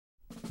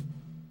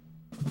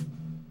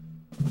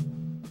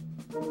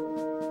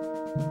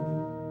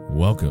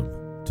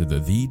Welcome to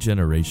the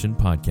Generation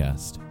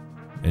Podcast,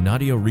 an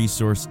audio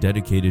resource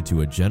dedicated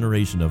to a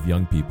generation of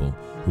young people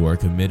who are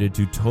committed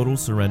to total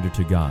surrender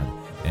to God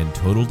and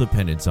total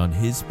dependence on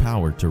His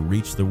power to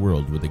reach the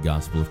world with the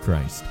gospel of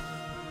Christ.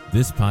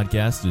 This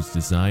podcast is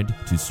designed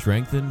to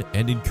strengthen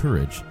and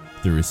encourage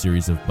through a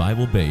series of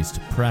Bible-based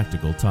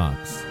practical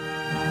talks.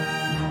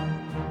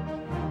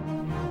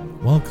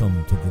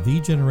 Welcome to the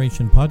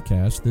Generation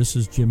Podcast. This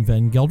is Jim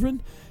Van Gelderen,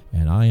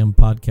 and I am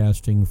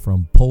podcasting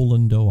from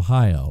Poland,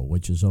 Ohio,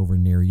 which is over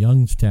near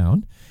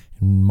Youngstown.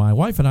 And my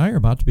wife and I are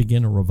about to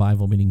begin a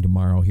revival meeting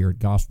tomorrow here at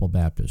Gospel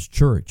Baptist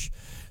Church.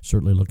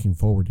 Certainly looking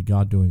forward to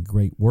God doing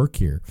great work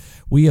here.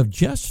 We have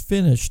just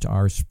finished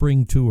our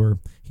spring tour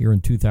here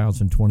in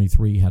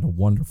 2023, had a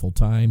wonderful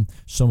time.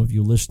 Some of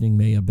you listening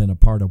may have been a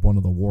part of one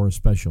of the War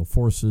Special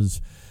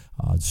Forces,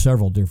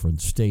 several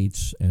different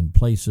states and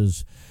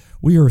places.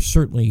 We are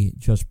certainly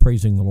just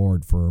praising the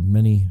Lord for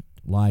many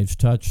lives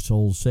touched,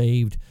 souls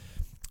saved,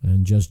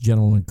 and just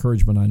general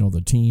encouragement. I know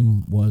the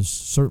team was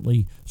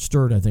certainly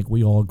stirred. I think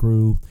we all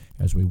grew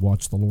as we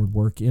watched the Lord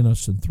work in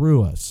us and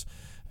through us.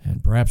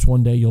 And perhaps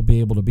one day you'll be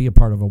able to be a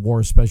part of a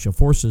War Special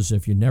Forces.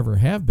 If you never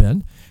have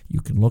been,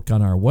 you can look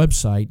on our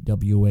website,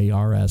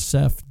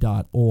 warsf.org,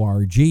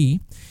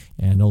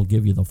 and it'll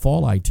give you the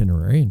fall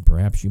itinerary, and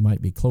perhaps you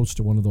might be close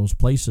to one of those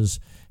places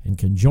and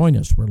can join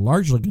us. We're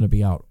largely going to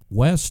be out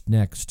west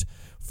next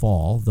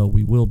fall, though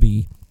we will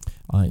be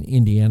in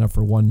Indiana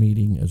for one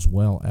meeting as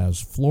well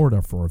as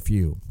Florida for a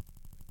few.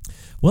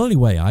 Well,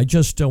 anyway, I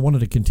just wanted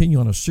to continue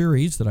on a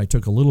series that I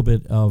took a little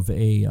bit of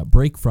a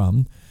break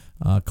from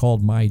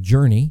called My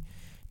Journey,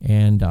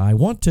 and I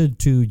wanted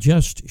to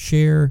just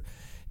share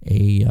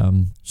a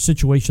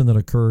situation that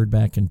occurred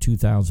back in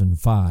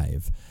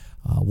 2005.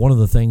 One of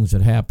the things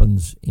that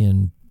happens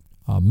in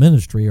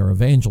ministry or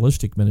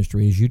evangelistic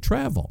ministry is you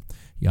travel.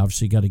 You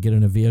obviously got to get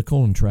in a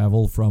vehicle and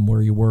travel from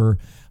where you were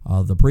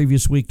the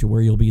previous week to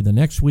where you'll be the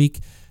next week.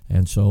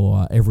 And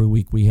so every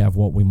week we have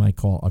what we might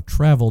call a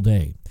travel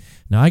day.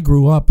 Now, I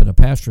grew up in a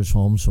pastor's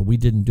home, so we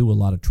didn't do a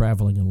lot of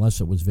traveling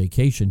unless it was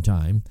vacation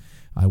time.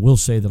 I will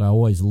say that I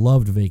always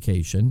loved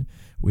vacation.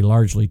 We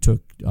largely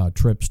took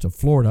trips to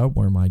Florida,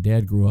 where my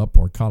dad grew up,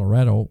 or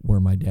Colorado, where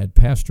my dad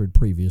pastored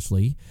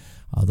previously.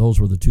 Those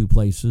were the two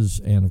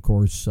places, and of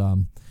course, a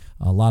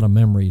lot of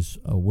memories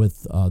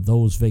with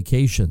those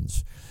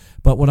vacations.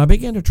 But when I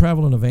began to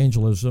travel in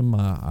evangelism,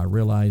 I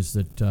realized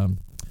that the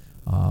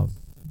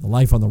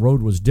life on the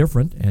road was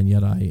different, and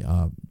yet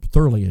I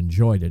thoroughly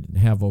enjoyed it and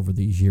have over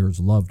these years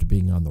loved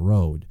being on the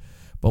road.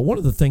 But one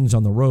of the things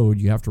on the road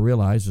you have to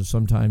realize is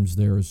sometimes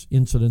there's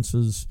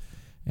incidences,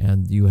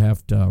 and you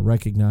have to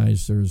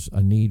recognize there's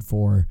a need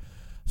for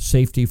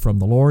safety from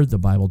the Lord. The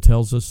Bible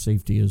tells us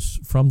safety is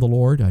from the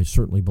Lord. I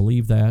certainly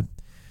believe that.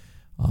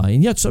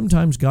 And yet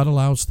sometimes God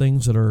allows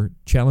things that are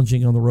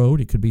challenging on the road.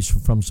 It could be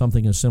from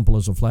something as simple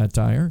as a flat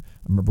tire.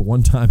 I remember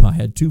one time I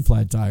had 2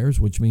 flat tires,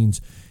 which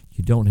means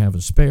you don't have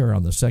a spare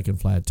on the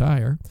second flat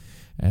tire.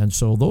 And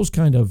so those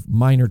kind of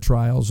minor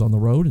trials on the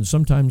road, and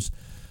sometimes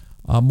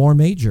more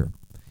major.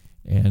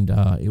 And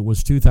it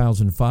was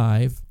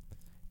 2005,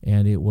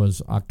 and it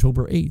was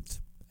October 8th.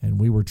 And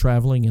we were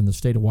traveling in the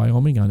state of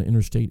Wyoming on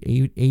Interstate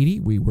 80.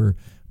 We were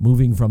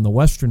moving from the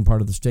western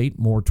part of the state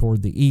more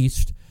toward the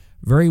east.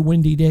 Very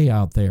windy day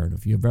out there, and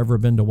if you've ever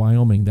been to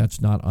Wyoming, that's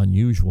not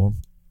unusual.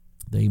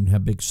 They even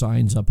have big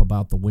signs up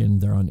about the wind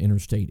there on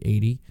Interstate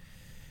 80.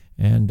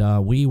 And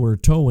we were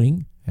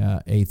towing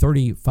a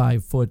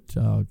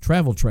 35-foot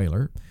travel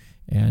trailer,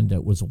 and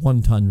it was a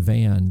 1-ton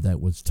van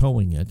that was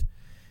towing it.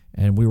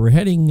 And we were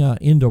heading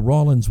into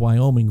Rawlins,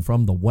 Wyoming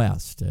from the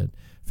west. In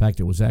fact,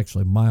 it was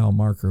actually mile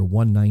marker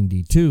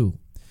 192.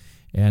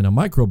 And a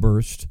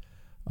microburst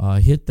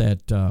hit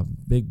that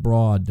big,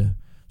 broad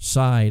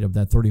side of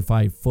that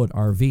 35-foot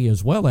RV,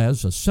 as well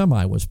as a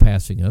semi was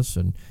passing us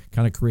and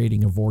kind of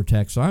creating a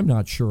vortex. I'm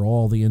not sure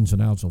all the ins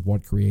and outs of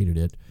what created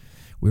it.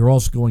 We were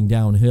also going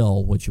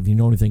downhill, which, if you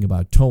know anything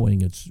about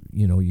towing, it's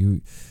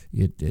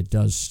it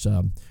does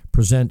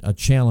present a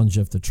challenge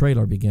if the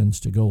trailer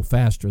begins to go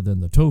faster than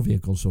the tow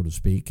vehicle, so to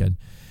speak. And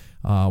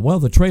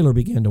the trailer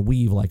began to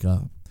weave like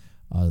the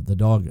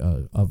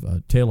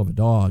tail of a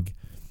dog,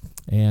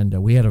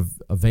 and we had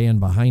a van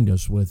behind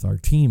us with our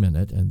team in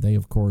it, and they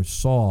of course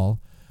saw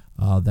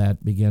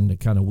that began to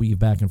kind of weave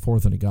back and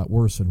forth, and it got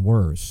worse and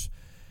worse.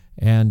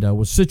 And it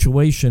was a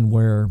situation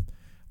where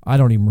I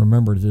don't even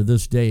remember to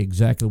this day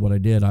exactly what I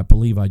did. I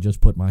believe I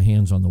just put my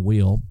hands on the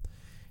wheel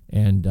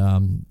and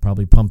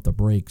probably pumped the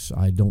brakes.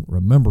 I don't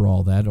remember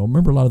all that. I don't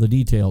remember a lot of the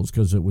details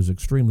because it was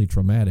extremely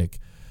traumatic.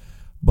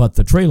 But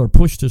the trailer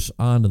pushed us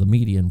onto the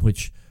median,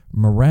 which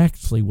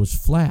miraculously was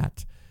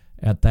flat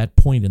at that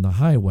point in the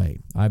highway.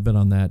 I've been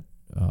on that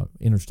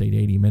Interstate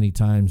 80 many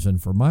times,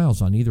 and for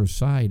miles on either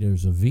side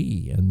there's a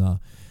V in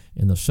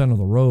the center of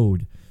the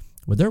road.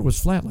 But there it was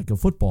flat like a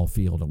football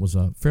field. It was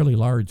a fairly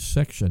large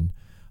section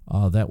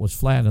that was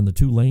flat, and the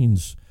 2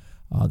 lanes,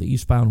 the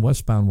eastbound,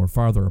 westbound, were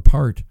farther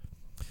apart.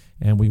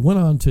 And we went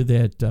on to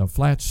that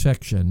flat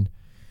section,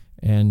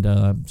 and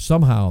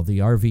somehow the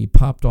RV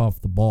popped off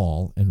the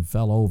ball and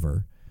fell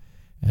over.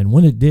 And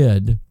when it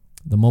did,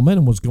 the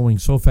momentum was going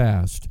so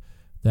fast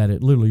that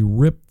it literally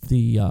ripped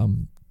the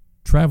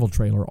travel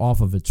trailer off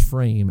of its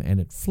frame, and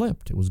it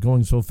flipped. It was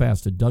going so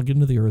fast, it dug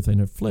into the earth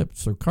and it flipped,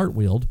 so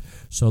cartwheeled,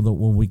 so that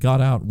when we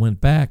got out and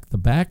went back, the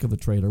back of the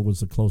trailer was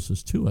the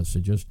closest to us.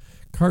 It just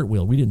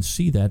cartwheeled. We didn't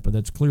see that, but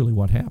that's clearly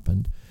what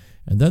happened.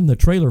 And then the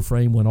trailer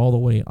frame went all the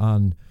way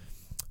on.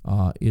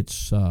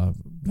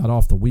 Got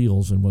off the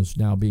wheels and was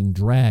now being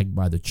dragged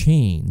by the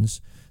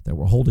chains that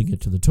were holding it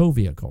to the tow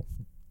vehicle.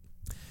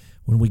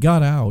 When we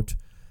got out,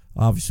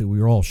 obviously we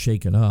were all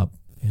shaken up,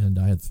 and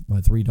I had my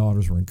 3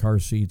 daughters were in car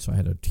seats. I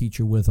had a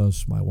teacher with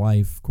us, my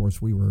wife. Of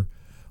course, we were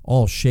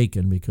all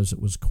shaken because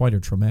it was quite a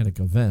traumatic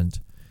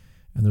event.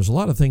 And there's a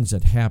lot of things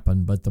that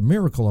happened, but the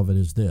miracle of it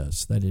is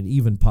this, that it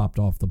even popped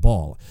off the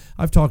ball.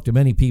 I've talked to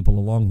many people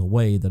along the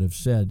way that have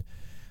said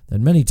that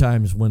many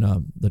times when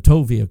the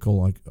tow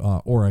vehicle,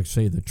 or I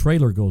say the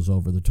trailer goes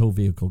over, the tow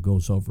vehicle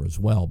goes over as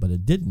well, but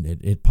it didn't.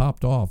 It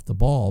popped off the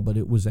ball, but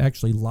it was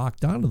actually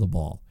locked onto the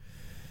ball.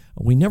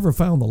 We never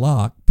found the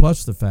lock,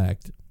 plus the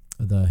fact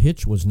the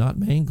hitch was not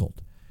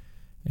mangled.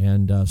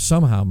 And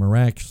somehow,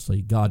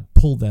 miraculously, God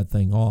pulled that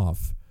thing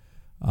off.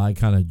 I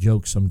kind of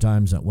joke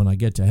sometimes that when I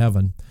get to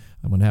heaven,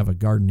 I'm going to have a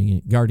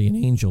guardian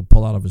angel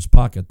pull out of his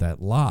pocket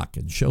that lock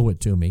and show it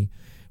to me.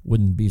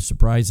 Wouldn't be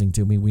surprising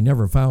to me. We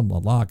never found the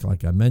lock,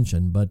 like I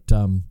mentioned, but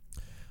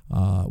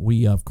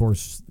we, of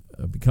course,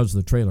 because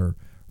of the trailer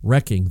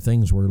wrecking,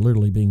 things were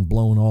literally being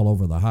blown all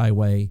over the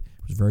highway.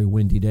 It was a very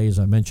windy day, as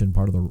I mentioned,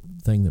 part of the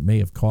thing that may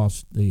have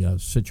caused the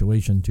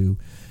situation to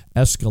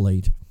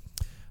escalate.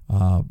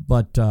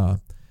 But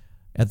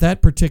at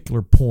that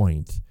particular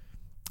point,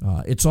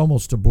 it's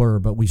almost a blur,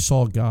 but we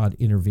saw God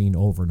intervene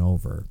over and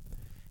over.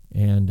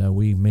 And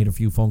we made a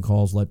few phone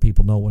calls, let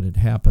people know what had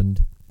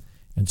happened.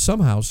 And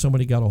somehow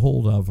somebody got a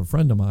hold of a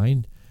friend of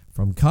mine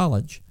from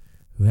college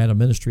who had a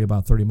ministry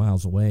about 30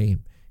 miles away.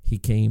 He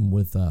came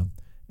with an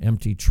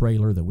empty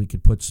trailer that we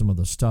could put some of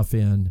the stuff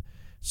in,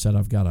 said,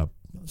 I've got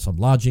some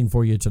lodging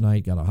for you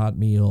tonight, got a hot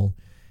meal.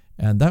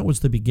 And that was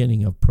the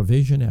beginning of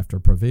provision after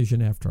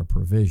provision after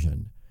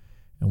provision.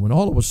 And when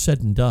all was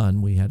said and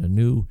done, we had a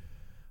new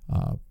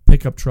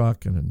pickup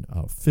truck and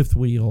a fifth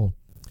wheel,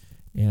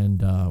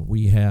 and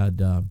we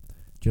had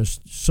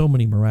just so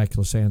many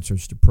miraculous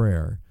answers to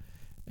prayer.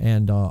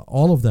 And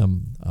all of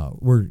them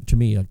were, to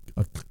me,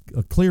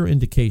 a clear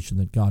indication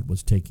that God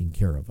was taking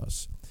care of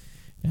us.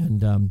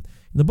 And in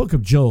the book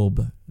of Job,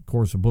 of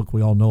course, a book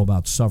we all know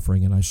about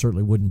suffering, and I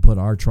certainly wouldn't put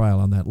our trial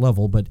on that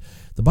level, but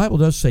the Bible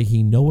does say,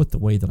 He knoweth the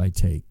way that I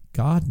take.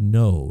 God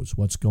knows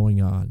what's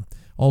going on.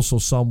 Also,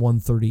 Psalm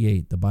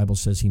 138, the Bible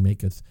says, He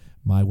maketh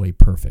my way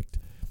perfect.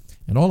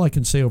 And all I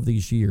can say over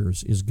these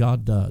years is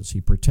God does.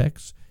 He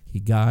protects, He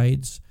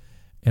guides,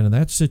 and in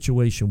that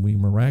situation, we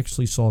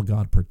miraculously saw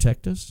God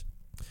protect us,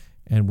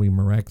 and we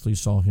miraculously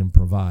saw Him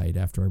provide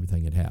after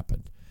everything had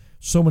happened.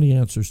 So many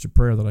answers to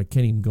prayer that I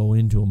can't even go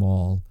into them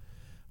all,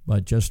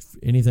 but just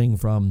anything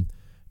from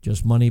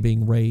just money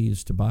being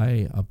raised to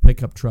buy a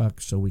pickup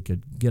truck so we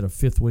could get a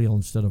fifth wheel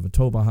instead of a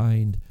tow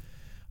behind,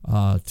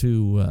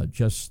 to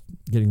just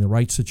getting the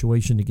right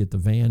situation to get the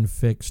van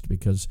fixed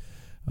because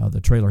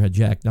the trailer had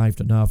jackknifed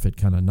enough. It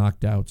kind of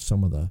knocked out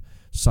some of the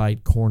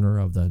side corner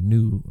of the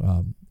new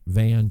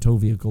van tow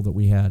vehicle that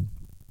we had.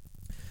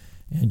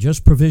 And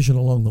just provision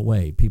along the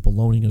way, people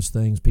loaning us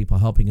things, people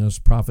helping us,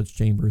 Prophet's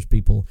Chambers,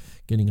 people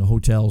getting a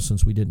hotel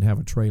since we didn't have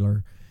a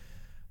trailer.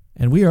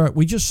 And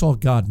we just saw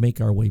God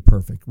make our way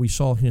perfect. We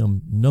saw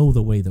Him know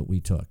the way that we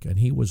took, and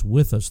He was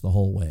with us the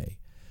whole way.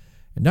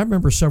 And I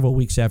remember several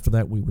weeks after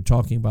that, we were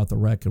talking about the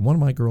wreck, and one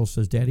of my girls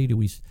says, Daddy, do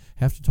we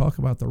have to talk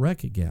about the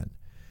wreck again?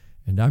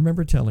 And I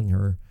remember telling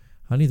her,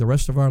 honey, the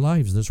rest of our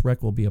lives, this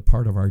wreck will be a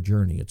part of our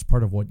journey. It's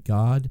part of what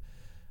God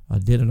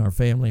did in our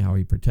family, how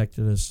He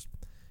protected us,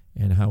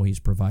 and how He's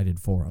provided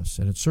for us.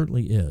 And it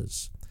certainly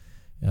is.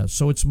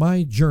 So it's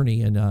my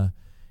journey and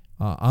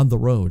on the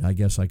road, I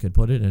guess I could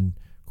put it. And,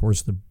 of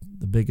course, the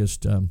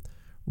biggest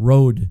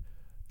road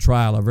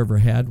trial I've ever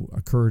had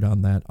occurred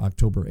on that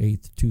October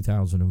 8th,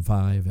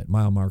 2005 at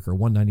mile marker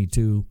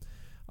 192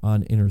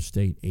 on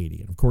Interstate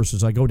 80. And, of course,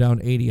 as I go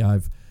down 80,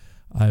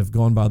 I've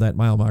gone by that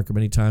mile marker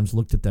many times,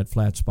 looked at that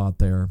flat spot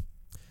there,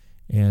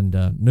 and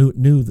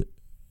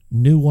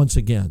knew once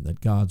again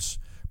that God's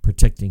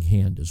protecting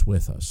hand is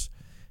with us,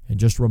 and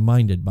just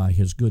reminded by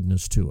His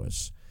goodness to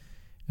us.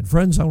 And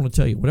friends, I want to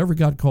tell you, whatever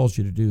God calls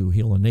you to do,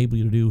 He'll enable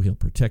you to do, He'll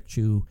protect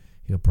you,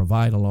 He'll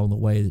provide along the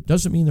way. It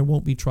doesn't mean there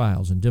won't be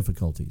trials and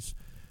difficulties,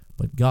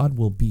 but God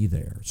will be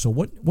there. So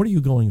what are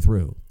you going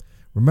through?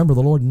 Remember,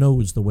 the Lord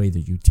knows the way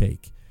that you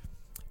take,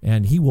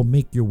 and He will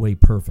make your way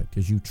perfect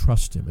as you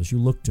trust Him, as you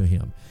look to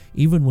Him,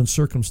 even when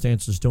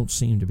circumstances don't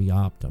seem to be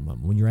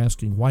optimum. When you're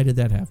asking, why did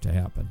that have to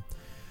happen?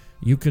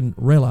 You can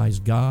realize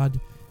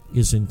God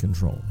is in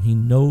control. He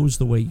knows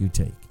the way you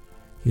take.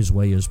 His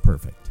way is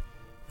perfect.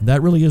 And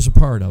that really is a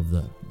part of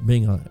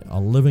being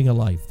living a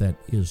life that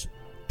is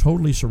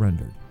totally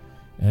surrendered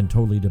and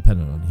totally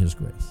dependent on His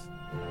grace.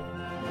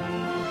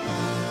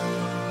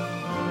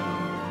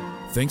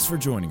 Thanks for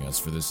joining us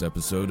for this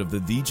episode of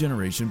the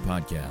Generation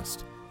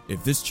Podcast.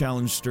 If this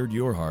challenge stirred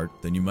your heart,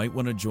 then you might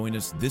want to join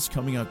us this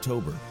coming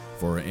October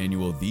for our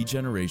annual The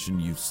Generation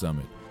Youth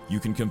Summit. You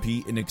can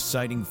compete in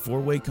exciting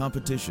 4-way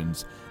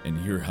competitions and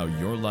hear how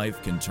your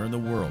life can turn the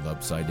world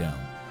upside down.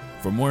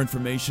 For more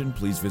information,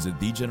 please visit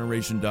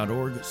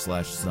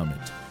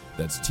thegeneration.org/summit.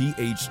 That's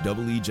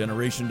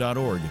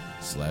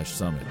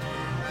THEEgeneration.org/summit.